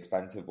the really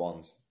expensive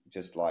ones.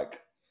 Just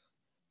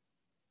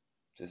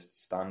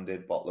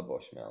standard bottle of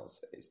Bushmills.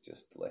 It's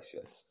just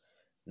delicious.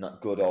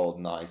 Not good old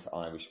nice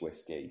Irish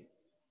whiskey.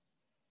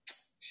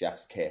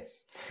 Chef's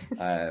kiss.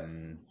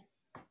 The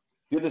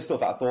other stuff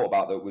that I thought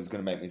about that was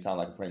going to make me sound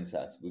like a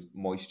princess was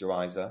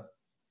moisturizer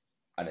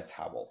and a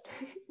towel.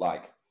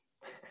 Like,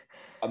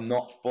 I'm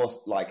not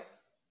fussed, like,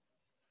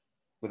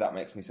 but that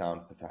makes me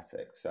sound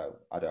pathetic, so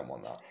I don't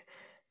want that.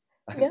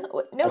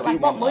 No,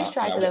 like, what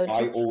moisturizer though?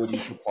 I already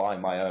supply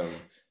my own,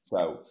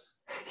 so,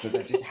 because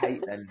I just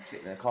hate them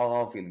sitting in a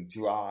car feeling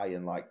dry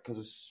and, like, because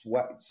I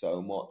sweat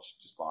so much,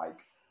 just, like,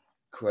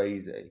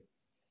 crazy.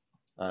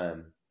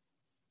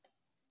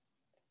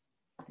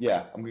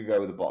 Yeah, I'm going to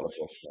go with a bottle of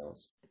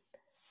Bushmills.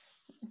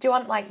 Do you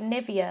want, like,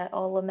 Nivea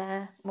or La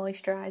Mer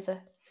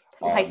moisturiser?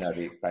 Oh, like... no,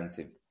 the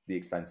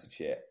expensive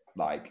shit.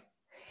 Like,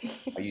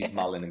 I use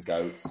Malin and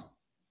Goats.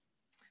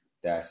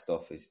 Their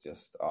stuff is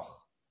just,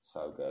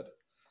 so good.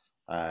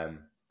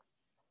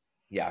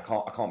 Yeah, I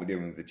can't be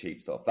doing with the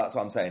cheap stuff. That's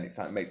what I'm saying. It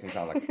makes me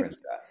sound like a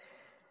princess.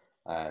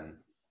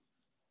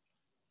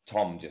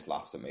 Tom just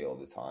laughs at me all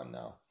the time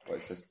now.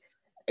 But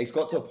it's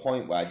got to a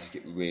point where I just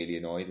get really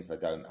annoyed if I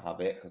don't have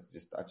it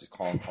because I just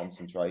can't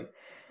concentrate.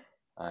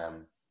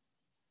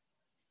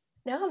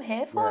 No, I'm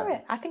here for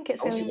it. I think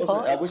it's really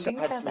important. I wish I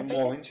had something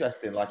more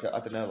interesting, like a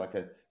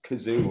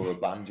kazoo or a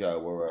banjo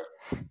or a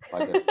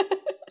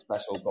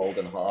special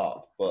golden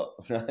harp, but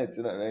do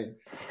you know what I mean?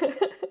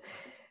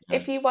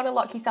 If you want to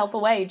lock yourself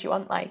away, do you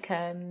want like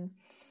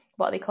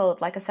what are they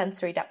called? Like a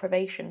sensory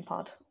deprivation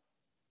pod?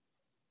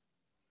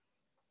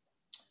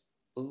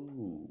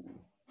 Ooh.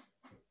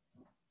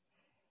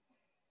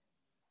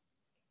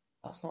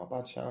 That's not a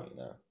bad shout, you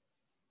know.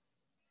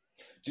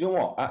 Do you know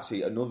what?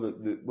 Actually,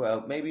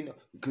 well, maybe not,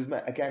 because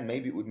again,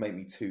 maybe it would make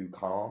me too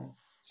calm.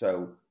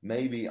 So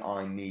maybe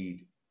I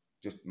need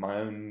just my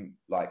own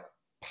like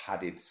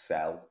padded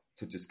cell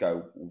to just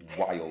go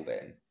wild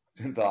in,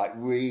 to like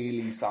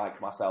really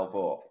psych myself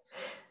up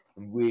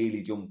and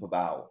really jump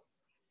about.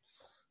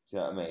 Do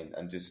you know what I mean?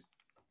 And just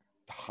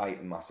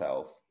heighten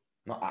myself.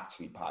 Not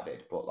actually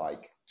padded, but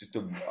like just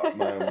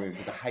my own room,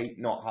 because I hate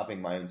not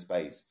having my own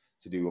space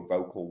to do a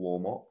vocal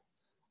warm up.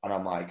 And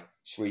I'm like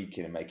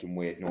shrieking and making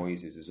weird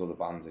noises as other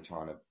bands are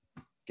trying to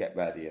get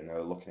ready, and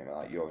they're looking at me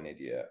like, you're an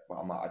idiot. But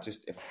I'm like,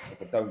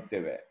 if I don't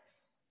do it,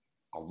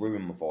 I'll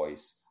ruin my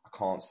voice. I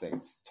can't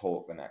sing,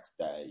 talk the next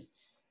day.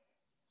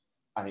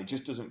 And it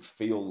just doesn't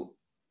feel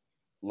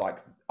like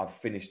I've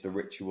finished the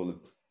ritual of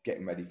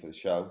getting ready for the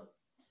show.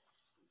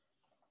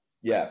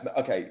 Yeah,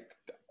 okay.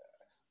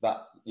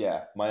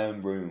 My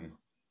own room.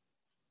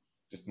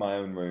 Just my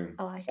own room.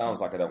 Sounds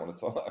like I don't want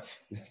to talk.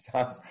 It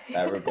sounds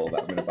terrible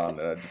that I'm in a band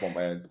and I just want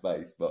my own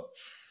space. But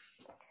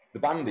the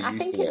band are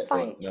used to it,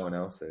 but no one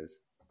else is.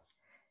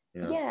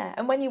 You know? Yeah,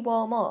 and when you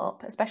warm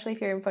up, especially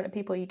if you're in front of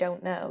people you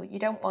don't know, you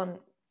don't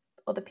want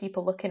other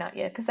people looking at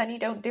you, because then you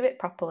don't do it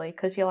properly,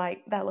 because you're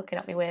like, they're looking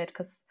at me weird.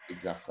 Because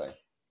Exactly.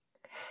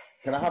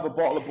 Can I have a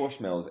bottle of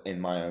Bushmills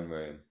in my own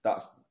room?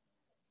 That's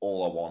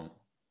all I want.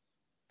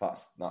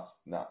 That's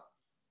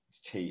it's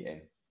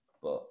cheating,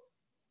 but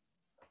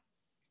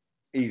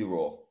either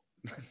or.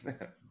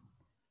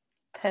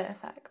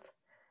 Perfect.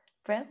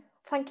 Brill.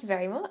 Thank you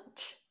very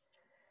much.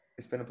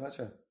 It's been a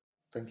pleasure.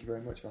 Thank you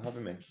very much for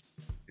having me.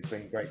 It's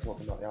been great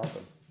talking about the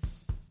album.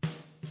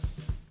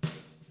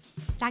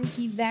 Thank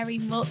you very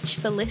much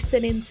for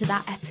listening to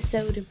that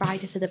episode of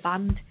Rider for the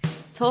Band.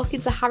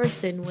 Talking to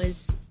Harrison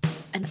was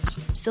an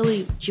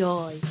absolute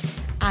joy,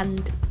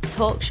 and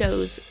Talk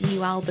Show's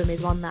new album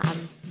is one that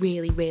I'm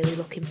really, really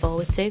looking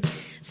forward to.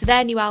 So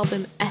their new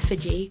album,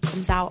 Effigy,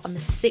 comes out on the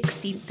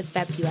 16th of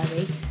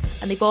February,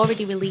 and they've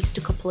already released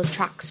a couple of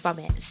tracks from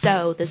it.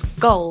 So there's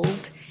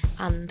Gold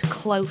and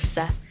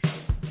Closer,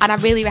 and I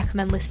really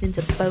recommend listening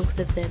to both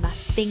of them. I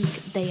think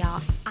they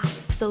are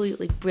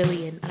absolutely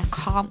brilliant, and I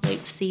can't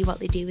wait to see what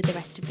they do with the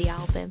rest of the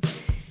album.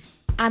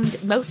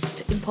 And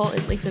most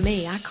importantly for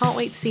me, I can't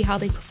wait to see how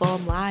they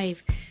perform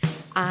live.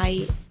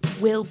 I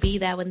will be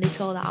there when they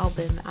tour that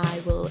album.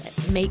 I will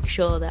make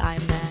sure that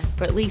I'm there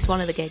for at least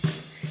one of the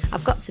gigs.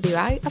 I've got to be,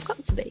 right? I've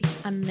got to be.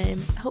 And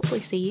hopefully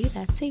see you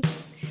there too.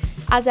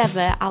 As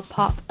ever, I'll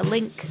pop a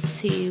link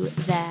to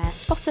their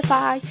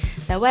Spotify,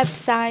 their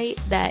website,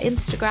 their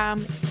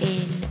Instagram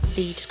in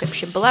the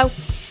description below.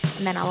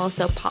 And then I'll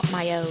also pop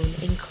my own,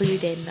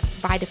 including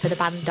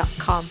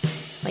riderfortheband.com,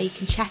 where you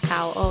can check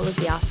out all of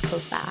the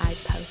articles that I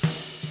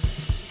post.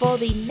 For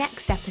the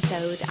next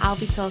episode, I'll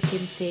be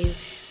talking to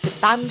the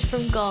band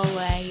from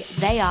Galway.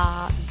 They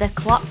are The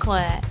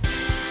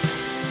Clockworks.